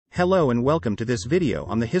Hello and welcome to this video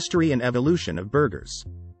on the history and evolution of burgers.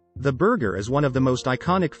 The burger is one of the most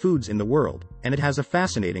iconic foods in the world, and it has a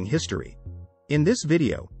fascinating history. In this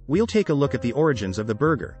video, we'll take a look at the origins of the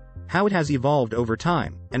burger, how it has evolved over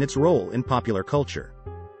time, and its role in popular culture.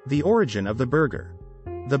 The origin of the burger.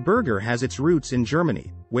 The burger has its roots in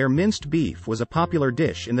Germany, where minced beef was a popular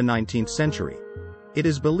dish in the 19th century. It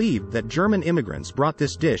is believed that German immigrants brought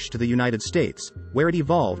this dish to the United States, where it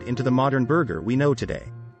evolved into the modern burger we know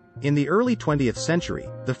today. In the early 20th century,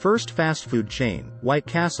 the first fast food chain, White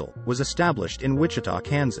Castle, was established in Wichita,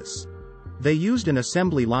 Kansas. They used an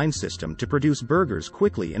assembly line system to produce burgers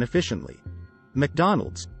quickly and efficiently.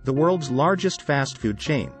 McDonald's, the world's largest fast food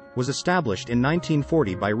chain, was established in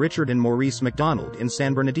 1940 by Richard and Maurice McDonald in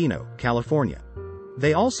San Bernardino, California.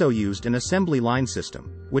 They also used an assembly line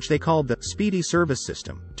system, which they called the Speedy Service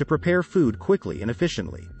System, to prepare food quickly and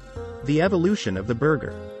efficiently. The evolution of the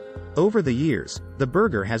burger. Over the years, the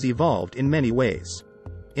burger has evolved in many ways.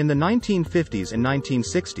 In the 1950s and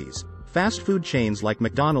 1960s, fast food chains like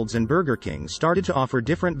McDonald's and Burger King started to offer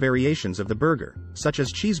different variations of the burger, such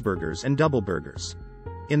as cheeseburgers and double burgers.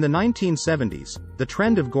 In the 1970s, the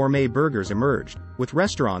trend of gourmet burgers emerged, with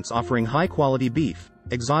restaurants offering high-quality beef,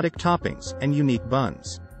 exotic toppings, and unique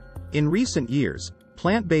buns. In recent years,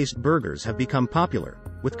 plant-based burgers have become popular,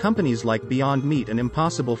 with companies like Beyond Meat and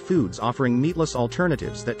Impossible Foods offering meatless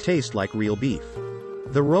alternatives that taste like real beef.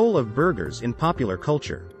 The role of burgers in popular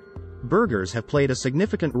culture. Burgers have played a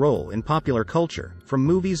significant role in popular culture, from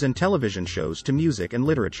movies and television shows to music and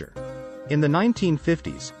literature. In the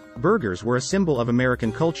 1950s, burgers were a symbol of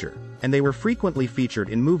American culture, and they were frequently featured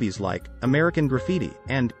in movies like American Graffiti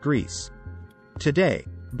and Grease. Today,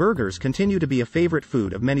 burgers continue to be a favorite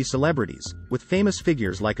food of many celebrities, with famous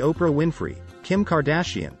figures like Oprah Winfrey, Kim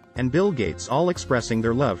Kardashian, and Bill Gates all expressing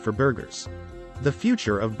their love for burgers. The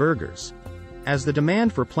future of burgers. As the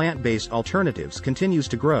demand for plant-based alternatives continues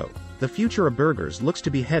to grow, the future of burgers looks to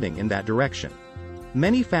be heading in that direction.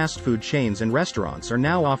 Many fast food chains and restaurants are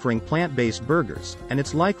now offering plant-based burgers, and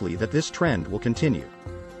it's likely that this trend will continue.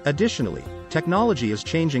 Additionally, technology is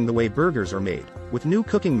changing the way burgers are made, with new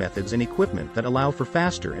cooking methods and equipment that allow for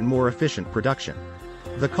faster and more efficient production.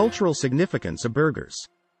 The cultural significance of burgers.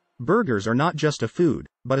 Burgers are not just a food,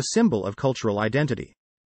 but a symbol of cultural identity.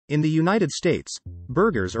 In the United States,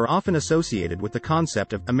 burgers are often associated with the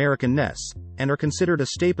concept of Americanness, and are considered a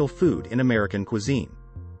staple food in American cuisine.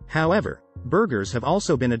 However, burgers have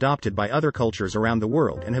also been adopted by other cultures around the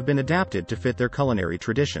world and have been adapted to fit their culinary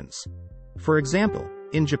traditions. For example,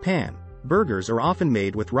 in Japan, burgers are often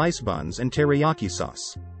made with rice buns and teriyaki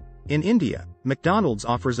sauce. In India, McDonald's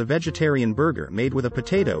offers a vegetarian burger made with a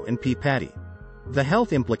potato and pea patty. The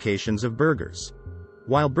health implications of burgers.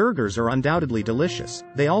 While burgers are undoubtedly delicious,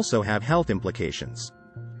 they also have health implications.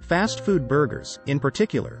 Fast food burgers, in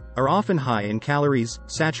particular, are often high in calories,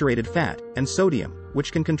 saturated fat, and sodium,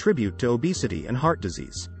 which can contribute to obesity and heart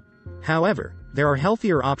disease. However, there are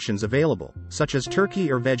healthier options available, such as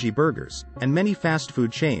turkey or veggie burgers, and many fast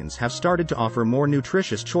food chains have started to offer more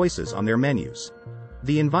nutritious choices on their menus.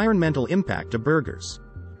 The environmental impact of burgers.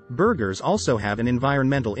 Burgers also have an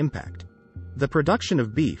environmental impact. The production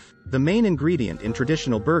of beef, the main ingredient in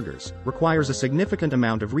traditional burgers, requires a significant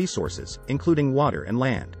amount of resources, including water and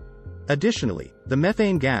land. Additionally, the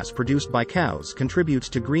methane gas produced by cows contributes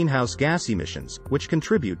to greenhouse gas emissions, which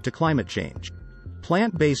contribute to climate change.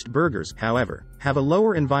 Plant-based burgers, however, have a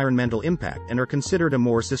lower environmental impact and are considered a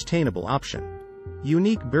more sustainable option.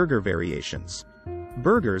 Unique burger variations.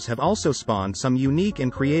 Burgers have also spawned some unique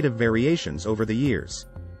and creative variations over the years.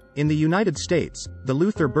 In the United States, the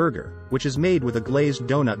Luther burger, which is made with a glazed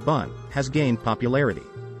donut bun, has gained popularity.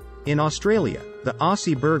 In Australia, the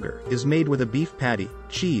Aussie burger is made with a beef patty,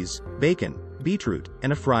 cheese, bacon, beetroot,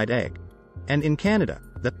 and a fried egg. And in Canada,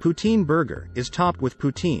 the poutine burger is topped with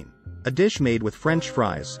poutine, a dish made with French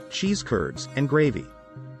fries, cheese curds, and gravy.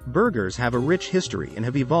 Burgers have a rich history and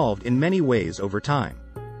have evolved in many ways over time.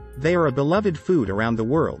 They are a beloved food around the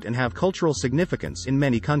world and have cultural significance in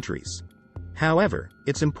many countries. However,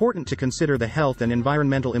 it's important to consider the health and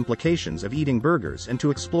environmental implications of eating burgers and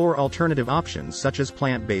to explore alternative options such as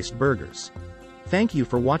plant-based burgers. Thank you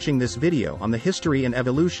for watching this video on the history and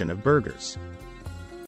evolution of burgers.